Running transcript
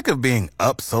of being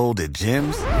upsold at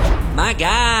gyms? My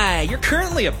guy, you're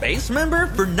currently a base member?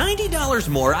 For $90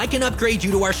 more, I can upgrade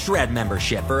you to our Shred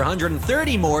membership. For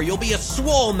 $130 more, you'll be a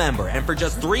Swole member. And for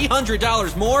just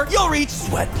 $300 more, you'll reach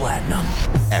Sweat Platinum.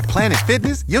 At Planet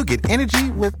Fitness, you'll get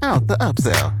energy without the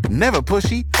upsell. Never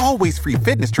pushy, always free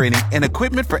fitness training and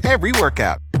equipment for every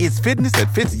workout. It's fitness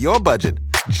that fits your budget.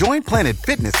 Join Planet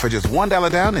Fitness for just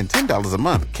 $1 down and $10 a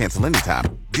month. Cancel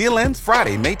anytime. Deal ends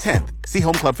Friday, May 10th. See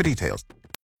Home Club for details.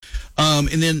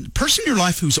 And then person in your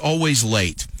life who's always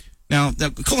late. Now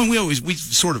Colin, we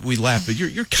laugh, but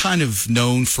you're kind of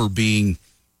known for being,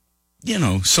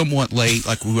 somewhat late.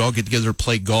 Like we all get together to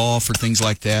play golf or things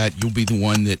like that. You'll be the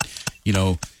one that,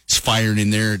 is firing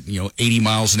in there, 80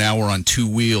 miles an hour on two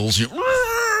wheels.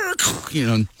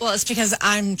 Well, it's because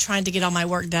I'm trying to get all my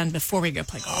work done before we go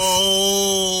play golf.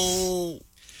 Oh,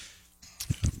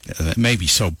 maybe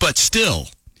so, but still.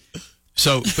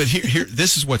 So, but here,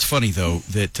 this is what's funny though,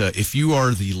 that if you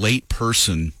are the late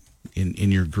person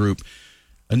in your group,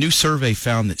 a new survey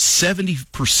found that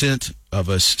 70% of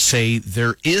us say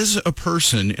there is a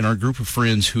person in our group of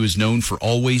friends who is known for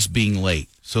always being late.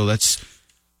 So that's,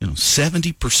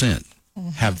 70%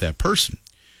 have that person.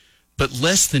 But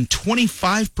less than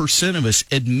 25% of us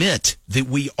admit that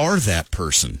we are that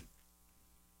person.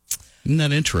 Isn't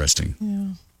that interesting?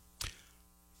 Yeah.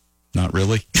 Not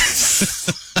really.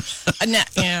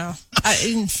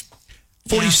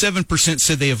 47%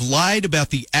 said they have lied about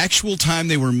the actual time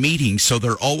they were meeting, so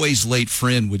their always late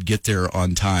friend would get there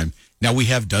on time. Now, we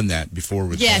have done that before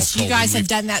with Yes, you guys have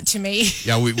done that to me.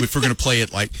 Yeah, if we're going to play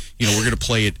it we're going to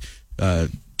play it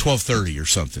 12:30 or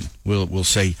something. We'll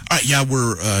say, all right, yeah,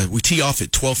 we tee off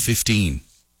at 12:15.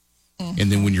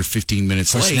 And then when you're 15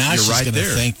 minutes late, now you're right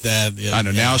there. Think that, I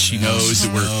know. Now she knows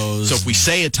that we're. So if we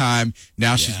say a time,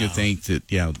 now she's going to think that.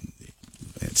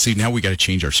 See, now we got to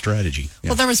change our strategy.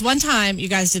 Yeah. Well, there was one time you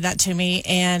guys did that to me,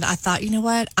 and I thought, you know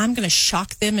what? I'm going to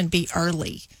shock them and be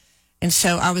early. And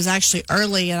so I was actually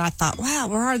early, and I thought, wow,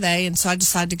 where are they? And so I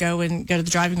decided to go to the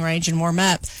driving range and warm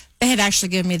up. They had actually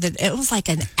given me it was like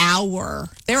an hour.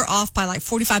 They were off by like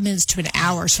 45 minutes to an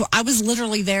hour. So I was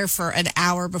literally there for an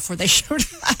hour before they showed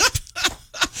up.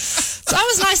 So I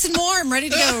was nice and warm, ready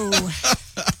to go.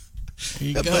 There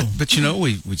you go. But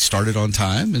we started on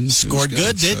time and scored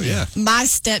good, didn't you? Yeah. My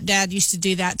stepdad used to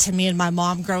do that to me and my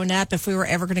mom growing up. If we were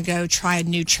ever going to go try a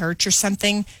new church or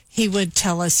something, he would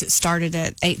tell us it started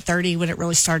at 8:30 when it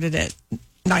really started at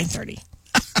 9:30.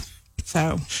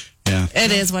 So yeah,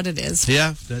 it is what it is.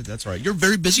 Yeah, that's right. You're a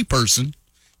very busy person.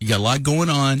 You got a lot going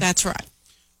on. That's right.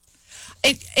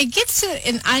 It gets to,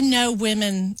 and I know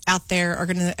women out there are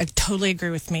going to totally agree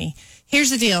with me.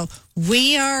 Here's the deal.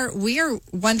 We are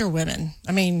Wonder Women.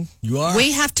 I mean, you are.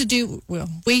 We have to do,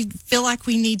 we feel like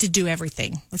we need to do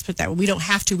everything. Let's put it that way. We don't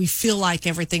have to. We feel like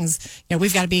everything's,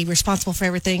 we've got to be responsible for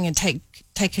everything and take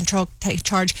control, take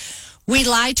charge. We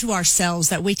lie to ourselves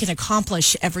that we can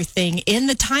accomplish everything in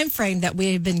the time frame that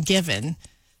we have been given.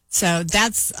 So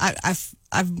that's, I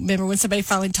remember when somebody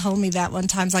finally told me that one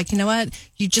time, it's like, you know what?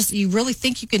 You really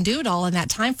think you can do it all in that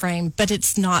time frame, but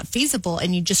it's not feasible,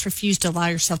 and you just refuse to allow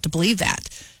yourself to believe that.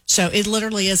 So it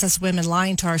literally is us women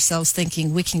lying to ourselves,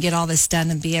 thinking we can get all this done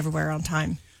and be everywhere on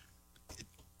time.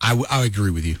 I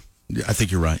agree with you. I think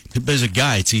you're right. But as a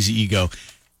guy, it's easy. You go,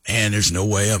 man, there's no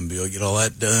way I'm going to be able to get all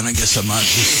that done. I guess I might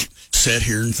just sit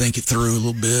here and think it through a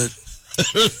little bit.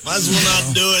 Might as well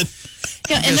not do it.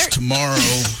 Yeah, I guess tomorrow,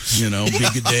 be a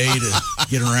good day to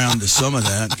get around to some of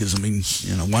that. Because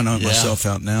why not myself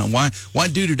out now? Why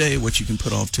do today what you can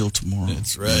put off till tomorrow?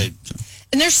 That's right.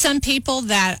 And there's some people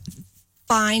that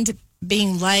find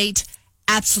being late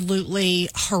absolutely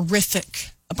horrific.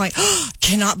 I'm like,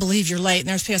 cannot believe you're late. And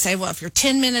there's people say, well, if you're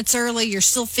 10 minutes early, you're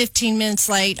still 15 minutes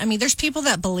late. I mean, there's people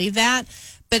that believe that.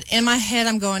 But in my head,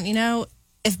 I'm going,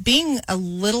 if being a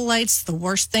little late's the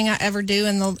worst thing I ever do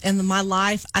in my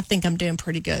life, I think I'm doing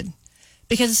pretty good.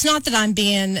 Because it's not that I'm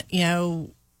being,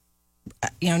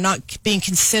 not being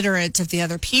considerate of the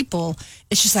other people.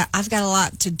 It's just that I've got a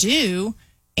lot to do.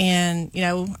 And,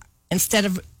 instead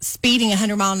of speeding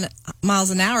 100 miles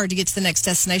an hour to get to the next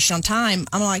destination on time,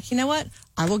 I'm like, you know what?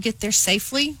 I will get there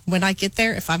safely. When I get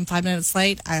there, if I'm 5 minutes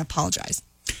late, I apologize.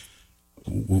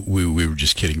 We were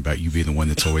just kidding about you being the one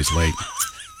that's always late.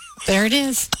 There it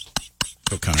is.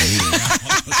 So kind of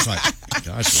it's like,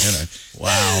 gosh, man,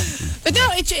 wow. But no,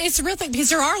 it's a real thing, because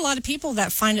there are a lot of people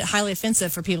that find it highly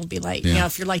offensive for people to be late. Yeah.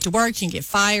 If you're late to work, you can get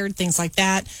fired, things like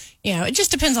that. It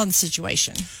just depends on the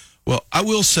situation. Well, I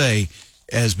will say,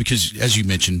 because as you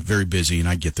mentioned, very busy, and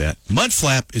I get that.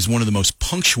 Mudflap is one of the most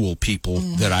punctual people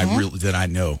that I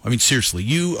know. I mean, seriously,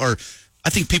 you are I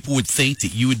think people would think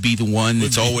that you would be the one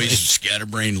that's always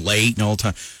scatterbrained, late, and all the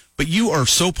time. But you are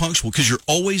so punctual because you're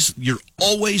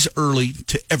always early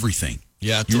to everything.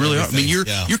 Yeah, you really are. I mean, you're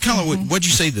yeah. kind of what'd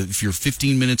you say that if you're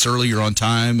 15 minutes early, you're on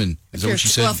time, and is that what you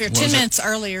said? Well, if you're What 10 was it? minutes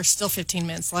early, you're still 15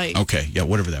 minutes late. Okay, yeah,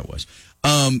 whatever that was.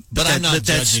 But I'm not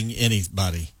judging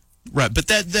anybody. Right, but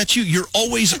that's you. You're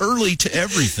always early to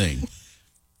everything.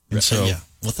 And so, yeah.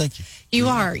 Well, thank you. You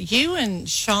are. You and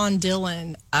Sean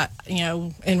Dillon,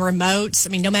 in remotes, I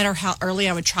mean, no matter how early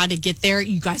I would try to get there,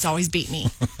 you guys always beat me.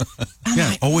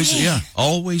 yeah, always, man.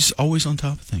 always on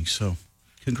top of things. So,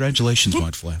 congratulations,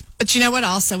 Mudflap. But you know what?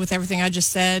 Also, with everything I just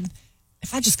said,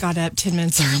 if I just got up 10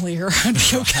 minutes earlier, I'd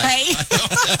be okay.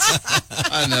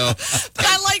 I know. But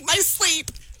I like my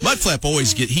sleep. Mudflap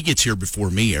always gets here before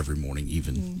me every morning,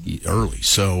 even early.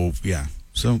 So, yeah.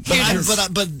 So,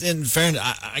 But in fairness,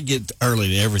 I get early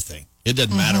to everything. It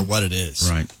doesn't matter what it is.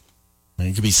 right. I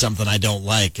mean, it could be something I don't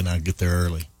like, and I get there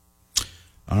early.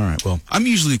 All right. Well, I'm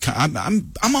usually I'm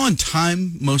on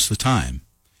time most of the time,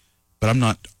 but I'm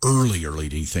not early to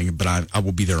anything. But I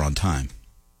will be there on time.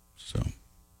 So,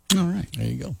 all right. There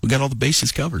you go. We got all the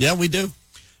bases covered. Yeah, we do.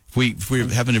 If we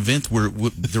have an event where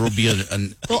there will be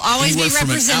an We'll always be anywhere from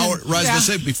an represented. hour. Right, I was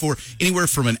going to say anywhere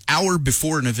from an hour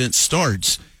before an event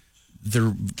starts.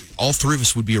 All three of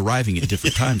us would be arriving at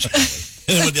different times.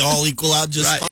 And it would all equal out just fine.